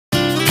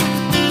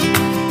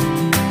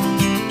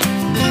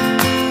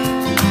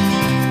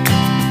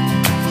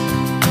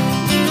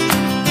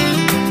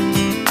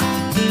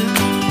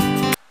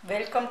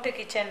Welcome to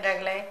kitchen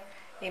ரகலை.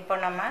 இப்போ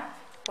நம்ம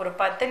ஒரு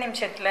 10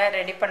 நிமிஷத்தில்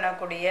ரெடி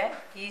பண்ணக்கூடிய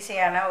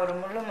ஈஸியான ஒரு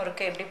முள்ளு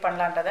முறுக்கு எப்படி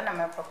பண்ணலான்றதை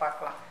நம்ம இப்போ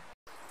பார்க்கலாம்.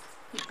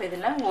 இப்போ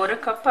இதில் 1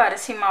 கப்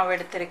அரிசி மாவு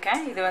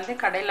எடுத்திருக்கேன். இது வந்து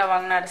கடையில்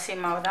வாங்கின அரிசி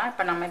மாவு தான்.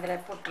 இப்போ நம்ம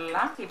இதில்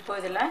போட்டுடலாம். இப்போ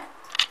இதில்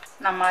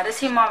நம்ம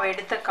அரிசி மாவு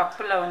எடுத்த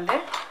கப்பில் வந்து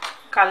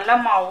கடலை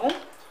மாவும்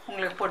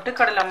உங்களுக்கு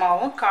பொட்டுக்கடலை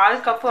மாவும்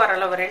 1/4 கப்பு வர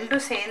அளவு,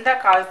 ரெண்டும் சேர்ந்தா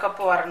 1/4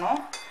 கப்பு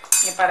வரணும்.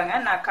 இங்கே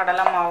பாருங்கள், நான்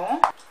கடலை மாவும்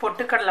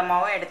பொட்டுக்கடலை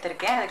மாவும்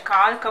எடுத்திருக்கேன். அது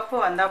 1/4 கப்பு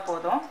வந்தால்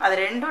போதும். அது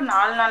ரெண்டும்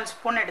 4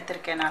 ஸ்பூன்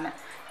எடுத்திருக்கேன் நான்.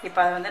 இப்போ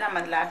அதை வந்து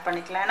நம்ம இதில் ஆட்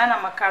பண்ணிக்கலாம். ஏன்னா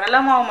நம்ம கடலை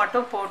மாவு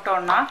மட்டும்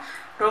போட்டோம்னா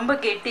ரொம்ப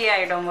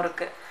கெட்டியாகிடும்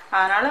முறுக்கு.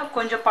 அதனால்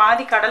கொஞ்சம்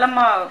பாதி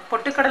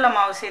பொட்டுக்கடலை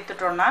மாவு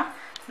சேர்த்துட்டோன்னா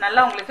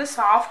நல்லா உங்களுக்கு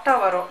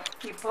சாஃப்டாக வரும்.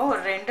 இப்போது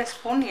ஒரு 2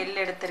 ஸ்பூன்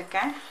எள்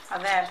எடுத்திருக்கேன்,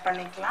 அதை ஆட்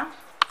பண்ணிக்கலாம்.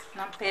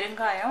 நான்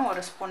பெருங்காயம்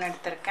 1 ஸ்பூன்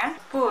எடுத்திருக்கேன்.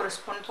 உப்பு 1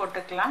 ஸ்பூன்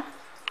போட்டுக்கலாம்.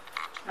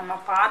 நம்ம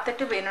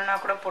பார்த்துட்டு வேணும்னா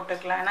கூட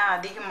போட்டுக்கலாம், ஏன்னா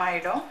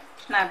அதிகமாகிடும்.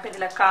 நான் இப்போ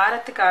இதில்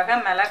காரத்துக்காக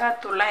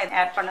மிளகாத்தூள்லாம்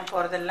ஆட் பண்ண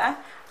போகிறதில்ல.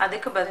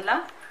 அதுக்கு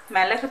பதிலாக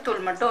மிளகுத்தூள்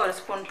மட்டும் 1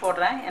 ஸ்பூன்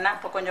போடுறேன், ஏன்னா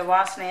இப்போ கொஞ்சம்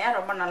வாசனையாக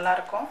ரொம்ப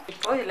நல்லாயிருக்கும்.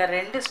 இப்போது இதில்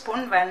 2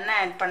 ஸ்பூன் வெண்ணெய்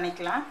ஆட்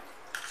பண்ணிக்கலாம்.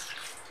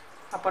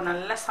 அப்போ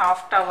நல்லா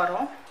சாஃப்டாக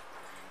வரும்.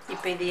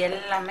 இப்போ இது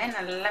எல்லாமே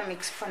நல்லா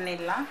மிக்ஸ்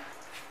பண்ணிடலாம்.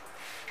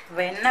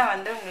 வெண்ணெய்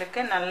வந்து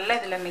உங்களுக்கு நல்லா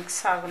இதில்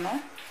மிக்ஸ்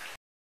ஆகணும்.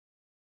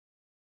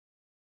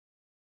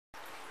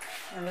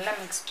 நல்லா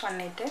மிக்ஸ்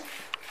பண்ணிவிட்டு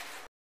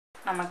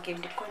நமக்கு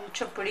இப்படி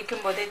கொஞ்சம்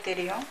பிடிக்கும் போதே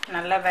தெரியும்.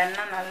 நல்லா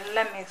வெண்ணெய்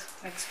நல்லா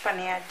மிக்ஸ்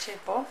பண்ணியாச்சு.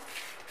 இப்போது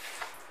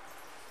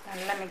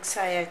நல்லா மிக்ஸ்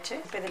ஆயாச்சு.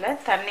 இப்போ இதில்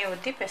தண்ணி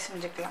ஊற்றி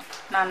பிசைஞ்சுக்கலாம்.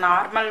 நான்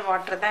நார்மல்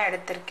வாட்டர் தான்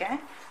எடுத்திருக்கேன்,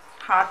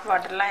 ஹாட்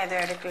வாட்டர்லாம்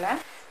எதுவும் எடுக்கலை.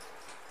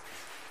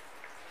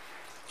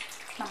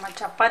 நம்ம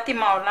சப்பாத்தி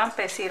மாவுலாம்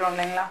பிசைகிறோம்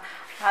இல்லைங்களா,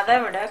 அதை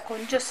விட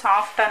கொஞ்சம்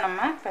சாஃப்டாக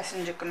நம்ம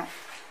பிசைஞ்சுக்கணும்.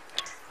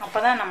 அப்போ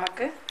தான்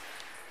நமக்கு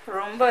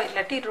ரொம்ப,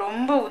 இல்லாட்டி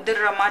ரொம்ப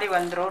உதிர்ற மாதிரி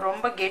வந்துடும்.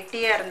 ரொம்ப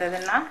கெட்டியாக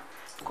இருந்ததுன்னா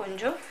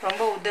கொஞ்சம்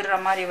ரொம்ப உதிர்ற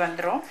மாதிரி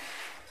வந்துடும்.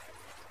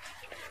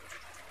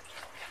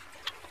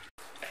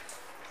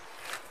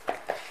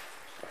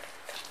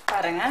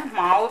 பாருங்கள்,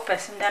 மாவு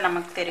பிசைஞ்சால்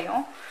நமக்கு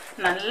தெரியும்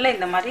நல்லா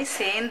இந்த மாதிரி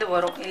சேர்ந்து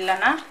வரும்,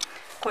 இல்லைன்னா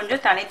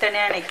கொஞ்சம்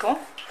தனித்தனியாக நிற்கும்.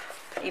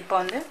 இப்போ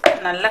வந்து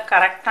நல்ல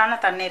கரெக்டான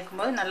தண்ணி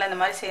இருக்கும்போது நல்லா இந்த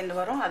மாதிரி சேர்ந்து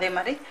வரும். அதே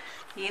மாதிரி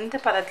இந்த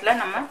பதத்தில்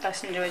நம்ம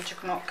பிசைஞ்சு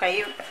வச்சுக்கணும். கை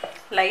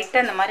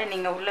லைட்டாக இந்த மாதிரி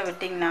நீங்கள் உள்ளே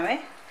விட்டிங்கனாவே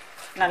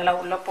நல்லா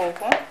உள்ளே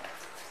போகும்.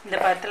 இந்த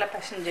பதத்தில்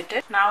பிசைஞ்சிட்டு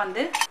நான்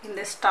வந்து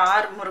இந்த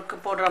ஸ்டார் முறுக்கு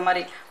போடுற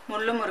மாதிரி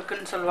முள்ளு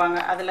முறுக்குன்னு சொல்லுவாங்க,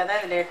 அதில் தான்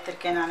இதில்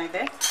எடுத்திருக்கேன் நான்.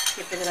 இது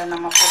இப்போ இதில்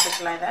நம்ம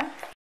போட்டுக்கலாம். இதை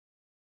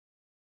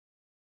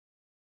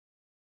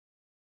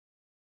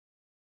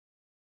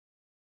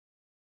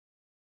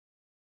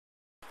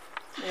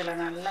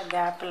இதில் நல்லா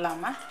கேப்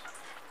இல்லாமல்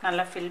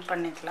நல்லா ஃபில்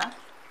பண்ணிக்கலாம்.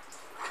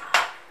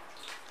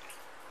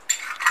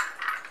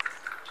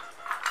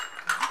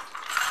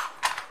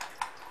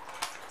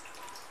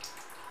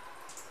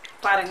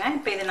 பாருங்கள்,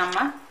 இப்போ இது நம்ம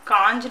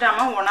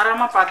காஞ்சிடாமல்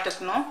உணராமல்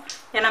பார்த்துக்கணும்.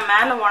 ஏன்னா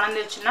மேலே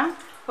உணர்ந்துச்சுன்னா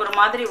ஒரு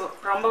மாதிரி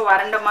ரொம்ப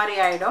வறண்ட மாதிரி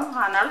ஆகிடும்.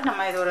 அதனால்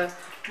நம்ம இது ஒரு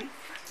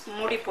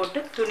மூடி போட்டு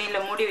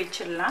துணியில் மூடி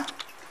வச்சிடலாம்.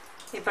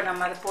 இப்போ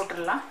நம்ம அதை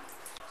போட்டுடலாம்.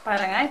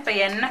 பாருங்கள், இப்போ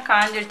எண்ணெய்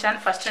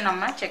காஞ்சிடுச்சான்னு ஃபஸ்ட்டு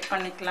நம்ம செக்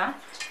பண்ணிக்கலாம்.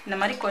 இந்த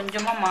மாதிரி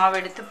கொஞ்சமாக மாவு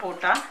எடுத்து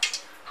போட்டால்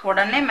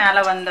உடனே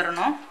மேலே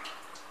வந்துடணும்.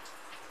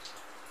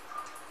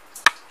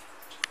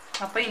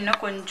 அப்போ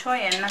இன்னும்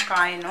கொஞ்சம் எண்ணெய்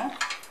காயணும்.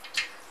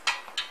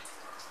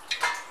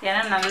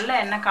 ஏன்னா நல்லா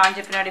எண்ணெய் காஞ்ச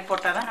பின்னாடி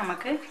போட்டால் தான்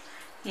நமக்கு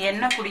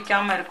எண்ணெய்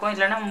குடிக்காமல் இருக்கும்.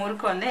 இல்லைன்னா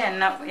முறுக்கு வந்து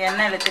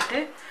எண்ணெய் இழுத்துட்டு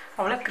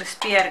அவ்வளோ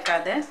கிறிஸ்பியாக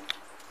இருக்காது.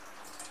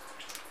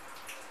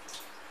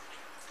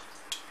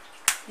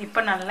 இப்போ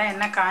நல்லா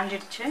எண்ணெய்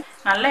காஞ்சிடுச்சு.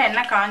 நல்லா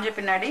எண்ணெய் காஞ்ச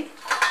பின்னாடி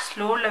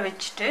ஸ்லோவில்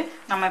வச்சுட்டு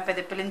நம்ம இப்போ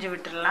இதை பிழிஞ்சு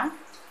விட்டுடலாம்.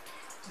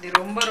 இது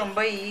ரொம்ப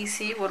ரொம்ப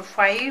ஈஸி. ஒரு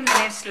 5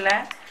 மினிட்ஸில்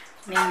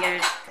நீங்கள்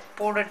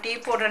டீ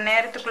போடுற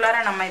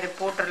நேரத்துக்குள்ளார நம்ம இதை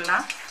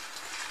போட்டுடலாம்.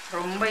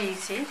 ரொம்ப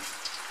ஈஸி.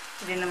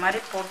 இது இந்த மாதிரி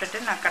போட்டுட்டு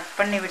நான் கட்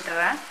பண்ணி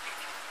விட்டுறேன்.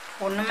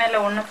 ஒன்று மேலே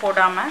ஒன்று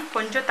போடாமல்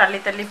கொஞ்சம் தள்ளி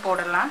தள்ளி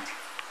போடலாம்.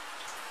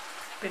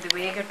 இது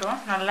வேகட்டும்.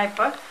 நல்லா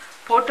இப்போ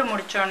போட்டு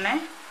முடித்தோடனே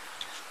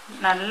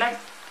நல்லா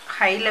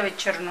ஹையில்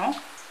வச்சிடணும்.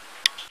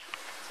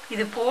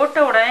 இது போட்ட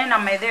உடனே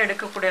நம்ம எதுவும்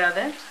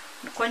எடுக்கக்கூடாது.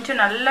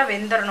 கொஞ்சம் நல்லா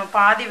வெந்துடணும்.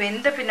 பாதி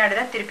வெந்த பின்னாடி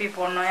தான் திருப்பி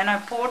போடணும். ஏன்னா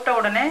போட்ட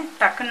உடனே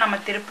டக்குன்னு நம்ம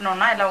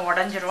திருப்பினோன்னா எல்லாம்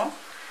உடஞ்சிரும்.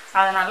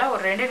 அதனால்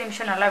ஒரு 2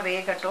 நிமிஷம் நல்லா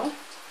வேகட்டும்.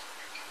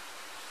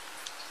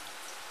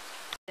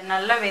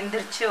 நல்லா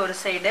வெந்துருச்சு ஒரு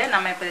சைடு.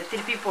 நம்ம இப்போ இதை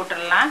திருப்பி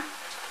போட்டுடலாம்.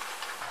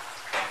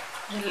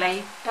 இது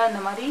லைட்டாக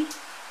இந்த மாதிரி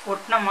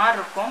ஒட்டின மாதிரி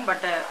இருக்கும்,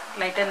 பட்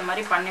லைட்டாக இந்த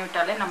மாதிரி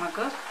பண்ணிவிட்டாலே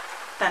நமக்கு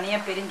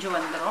தனியாக பிரிஞ்சு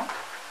வந்துடும்.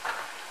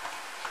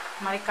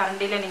 இந்த மாதிரி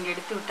கரண்டியில் நீங்கள்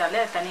எடுத்து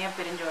விட்டாலே அது தனியாக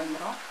பிரிஞ்சு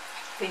வந்துடும்.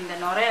 இப்போ இந்த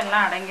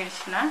நுரையெல்லாம்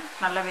அடங்கிடுச்சுன்னா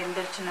நல்லா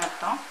வெந்துருச்சுன்னு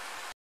அர்த்தம்.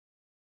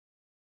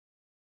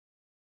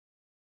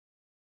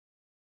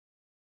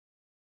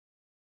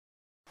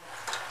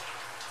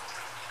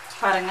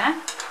 பாருங்கள்,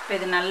 இப்போ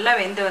இது நல்லா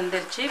வெந்து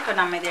வந்துருச்சு. இப்போ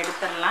நம்ம இதை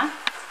எடுத்துடலாம்,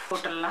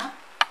 போட்டுடலாம்.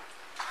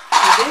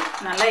 இது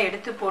நல்லா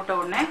எடுத்து போட்ட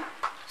உடனே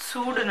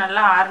சூடு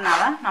நல்லா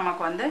ஆறுனாதான்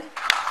நமக்கு வந்து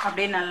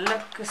அப்படியே நல்லா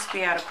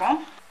கிறிஸ்பியாக இருக்கும்.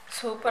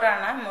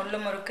 சூப்பரான முள்ளு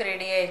முறுக்கு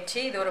ரெடி ஆயிடுச்சு.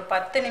 இது ஒரு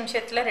 10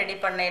 நிமிஷத்தில் ரெடி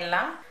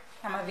பண்ணிடலாம்.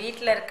 நம்ம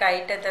வீட்டில் இருக்க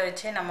ஐட்டத்தை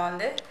வச்சு நம்ம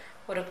வந்து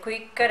ஒரு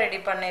குயிக்காக ரெடி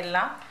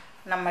பண்ணிடலாம்.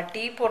 நம்ம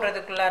டீ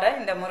போடுறதுக்குள்ளார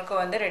இந்த முறுக்கு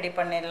வந்து ரெடி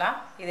பண்ணிடலாம்.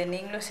 இதை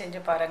நீங்களும் செஞ்சு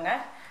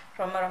பாருங்கள்.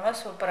 ரொம்ப ரொம்ப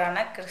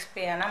சூப்பரான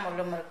கிறிஸ்பியான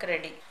முள்ளு முறுக்கு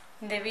ரெடி.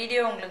 இந்த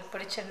வீடியோ உங்களுக்கு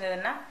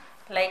பிடிச்சிருந்ததுன்னா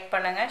லைக்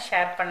பண்ணுங்கள்,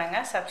 ஷேர்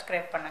பண்ணுங்கள்,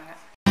 சப்ஸ்கிரைப் பண்ணுங்கள்.